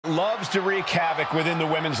loves to wreak havoc within the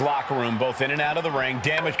women's locker room, both in and out of the ring.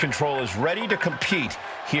 Damage Control is ready to compete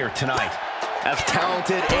here tonight. As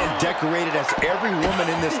talented and decorated as every woman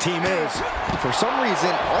in this team is, for some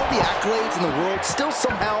reason, all the accolades in the world still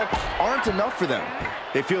somehow aren't enough for them.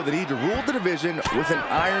 They feel the need to rule the division with an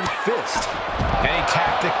iron fist. Any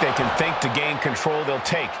tactic they can think to gain control, they'll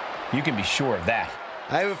take. You can be sure of that.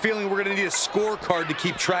 I have a feeling we're going to need a scorecard to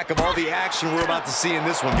keep track of all the action we're about to see in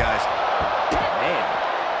this one, guys. Man.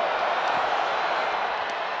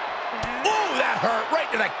 Oh, that hurt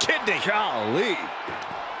right to the kidney. Golly.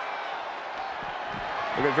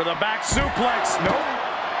 Looking for the back suplex. Nope.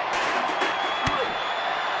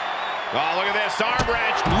 Oh, look at this arm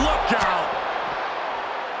wrench. Look out.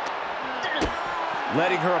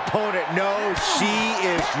 Letting her opponent know she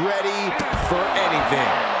is ready for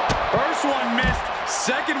anything. First one missed.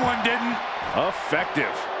 Second one didn't.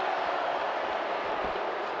 Effective.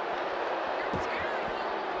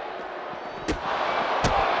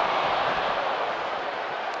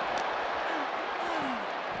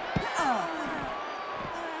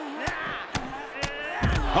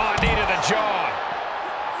 Oh, knee to the jaw.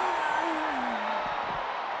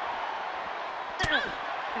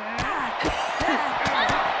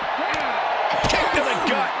 Kick to the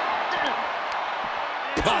gut.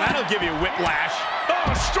 Oh, that'll give you whiplash.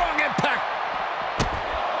 Oh, strong impact.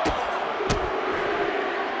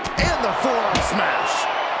 And the forearm smash.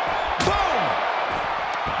 Boom.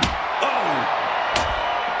 Oh.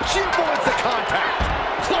 She avoids the contact.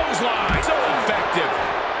 Clothesline. So effective.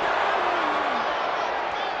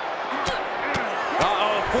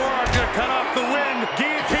 Forearm's gonna cut off the wind.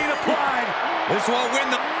 Guillotine applied. This won't win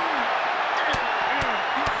the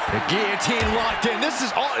guillotine locked in. This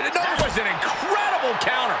is all. That was an incredible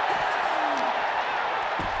counter.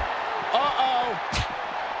 Uh-oh.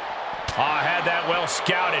 Oh, I had that well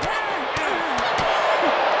scouted.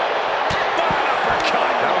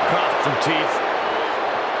 Uppercut. That'll cost some teeth.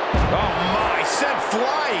 Oh, my. Sent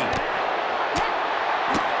flying.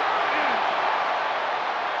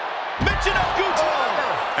 Mention of Gucci.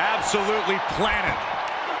 Absolutely planted.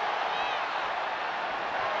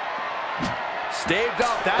 Staved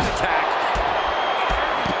off that attack.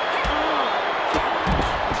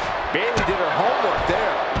 Bailey did her homework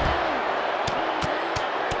there.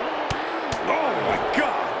 Oh, my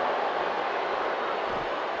God.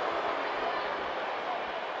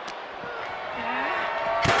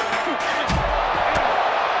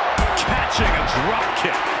 Catching a drop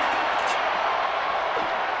kick.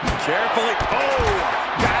 Carefully. Oh!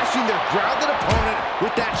 Bashing their grounded opponent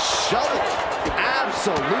with that shovel.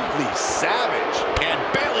 Absolutely savage. And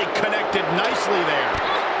Bailey connected nicely there.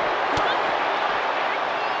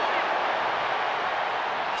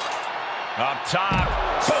 Up top.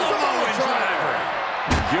 Samoan driver.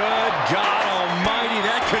 Good God almighty,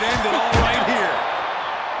 that could end it all right here.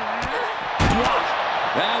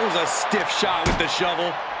 That was a stiff shot with the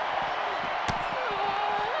shovel.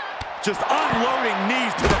 Just unloading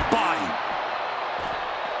knees to the body.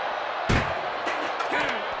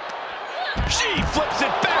 She flips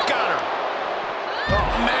it back on her. Oh,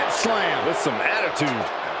 mat slam. With some attitude.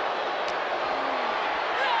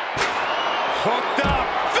 Hooked up.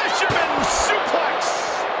 Fisherman suplex.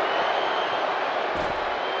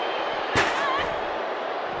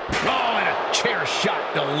 Oh, and a chair shot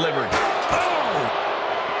delivered. Oh!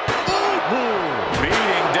 Ooh.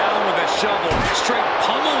 Beating down with a shovel. Straight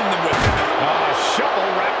pummeling them with it. A shovel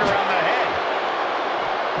wrapped around the head.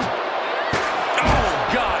 Oh,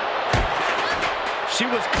 God. She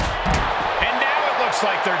was... And now it looks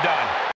like they're done.